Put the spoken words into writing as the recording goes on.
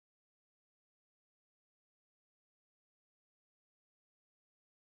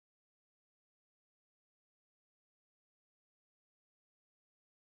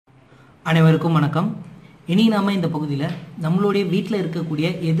அனைவருக்கும் வணக்கம். இனி நாம இந்த பகுதியில் நம்மளுடைய வீட்டில் இருக்கக்கூடிய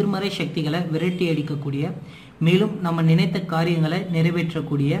எதிர்மறை சக்திகளை விரட்டி அடிக்கக்கூடிய, மேலும் நம்ம நினைத்த காரியங்களை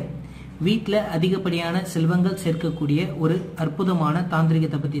நிறைவேற்றக்கூடிய, வீட்டில் அதிகப்படியான செல்வங்கள் சேர்க்கக்கூடிய ஒரு அற்புதமான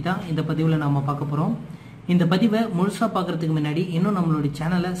தாந்திரிகத்தை பற்றி தான் இந்த பதிவில் நாம் பார்க்க போகிறோம். இந்த பதிவை முழுசாக பார்க்குறதுக்கு முன்னாடி இன்னும் நம்மளுடைய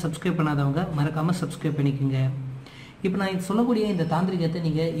சேனலை சப்ஸ்கிரைப் பண்ணாதவங்க மறக்காமல் சப்ஸ்கிரைப் பண்ணிக்கோங்க. இப்போ நான் சொல்லக்கூடிய இந்த தாந்திரிகத்தை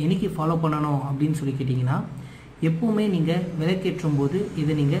நீங்கள் என்னைக்கு ஃபாலோ பண்ணணும் அப்படின்னு சொல்லி கேட்டிங்கன்னா, எப்பவுமே நீங்கள் விளக்கேற்றும் போது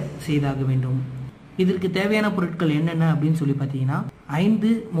இதை நீங்கள் செய்தாக வேண்டும். இதற்கு தேவையான பொருட்கள் என்னென்ன அப்படின்னு சொல்லி பார்த்தீங்கன்னா,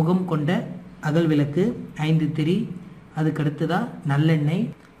 5 முகம் கொண்ட அகல் விளக்கு, 5 திரி, அதுக்கு அடுத்ததாக நல்லெண்ணெய்,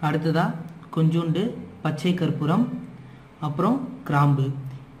 அடுத்ததாக கொஞ்சோண்டு பச்சை கற்பூரம், அப்புறம் கிராம்பு.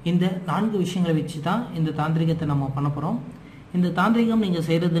 இந்த 4 விஷயங்களை வச்சு தான் இந்த தாந்திரிகத்தை நம்ம பண்ண போகிறோம். இந்த தாந்திரிகம் நீங்கள்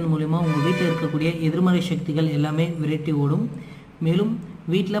செய்கிறதன் மூலிமா உங்கள் வீட்டில் இருக்கக்கூடிய எதிர்மறை சக்திகள் எல்லாமே விரட்டி ஓடும். மேலும்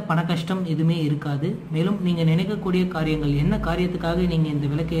வீட்டில் பண கஷ்டம் எதுவுமே இருக்காது. மேலும் நீங்கள் நினைக்கக்கூடிய காரியங்கள், என்ன காரியத்துக்காக நீங்கள் இந்த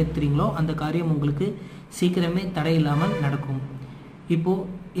விளக்கை ஏற்றுறீங்களோ அந்த காரியம் உங்களுக்கு சீக்கிரமே தடை இல்லாமல் நடக்கும். இப்போது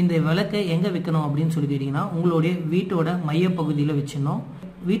இந்த விளக்கை எங்கே வைக்கணும் அப்படின்னு சொல்லி கேட்டிங்கன்னா, உங்களுடைய வீட்டோட மையப்பகுதியில் வச்சிடணும்.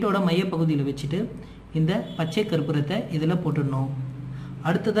 வீட்டோட மையப்பகுதியில் வச்சுட்டு இந்த பச்சை கற்பூரத்தை இதில் போட்டுடணும்.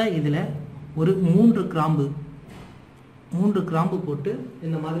 அடுத்ததாக இதில் ஒரு 3 கிராம்பு போட்டு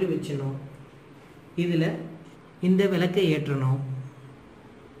இந்த மாதிரி வச்சிடணும். இதில் இந்த விளக்கை ஏற்றணும்.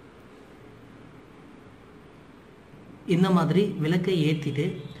 இந்த மாதிரி விளக்கை ஏற்றிட்டு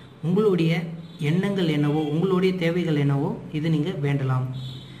உங்களுடைய எண்ணங்கள் என்னவோ, உங்களுடைய தேவைகள் என்னவோ இது நீங்கள் வேண்டலாம்.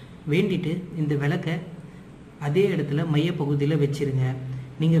 வேண்டிட்டு இந்த விளக்கை அதே இடத்துல மையப்பகுதியில் வச்சிருங்க.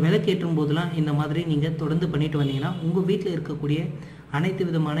 நீங்கள் விளக்கேற்றும் போதெல்லாம் இந்த மாதிரி நீங்கள் தொடர்ந்து பண்ணிட்டு வந்தீங்கன்னா உங்கள் வீட்டில் இருக்கக்கூடிய அனைத்து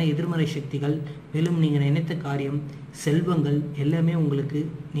விதமான எதிர்மறை சக்திகள், மேலும் நீங்கள் நினைத்த காரியம், செல்வங்கள் எல்லாமே உங்களுக்கு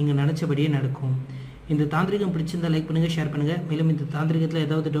நீங்கள் நினச்சபடியே நடக்கும். இந்த தாந்திரிகம் பிடிச்சிருந்தால் லைக் பண்ணுங்கள், ஷேர் பண்ணுங்கள். மேலும் இந்த தாந்திரிகத்தில்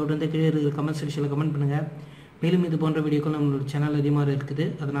ஏதாவது டவுட் இருந்தால் கீழே இருக்கிற கமெண்ட் செக்ஷனில் கமெண்ட் பண்ணுங்கள். மேலும் இது போன்ற வீடியோக்கள் நம்மளோட சேனல் அதிகமாக இருக்குது.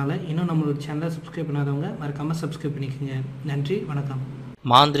 அதனால் இன்னும் நம்மளோட சேனலை சப்ஸ்கிரைப் பண்ணாதவங்க மறக்காமல் சப்ஸ்கிரைப் பண்ணிக்கோங்க. நன்றி, வணக்கம்.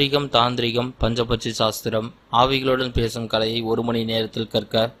 மாந்திரிகம், தாந்திரிகம், பஞ்சபட்சி சாஸ்திரம், ஆவிகளுடன் பேசும் கலையை 1 மணி நேரத்தில்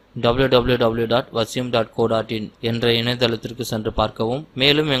கற்க www.vasyam.co.in என்ற இணையதளத்திற்கு சென்று பார்க்கவும்.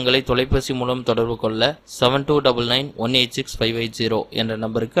 மேலும் எங்களை தொலைபேசி மூலம் தொடர்பு கொள்ள 7299186580 என்ற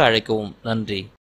நம்பருக்கு அழைக்கவும். நன்றி.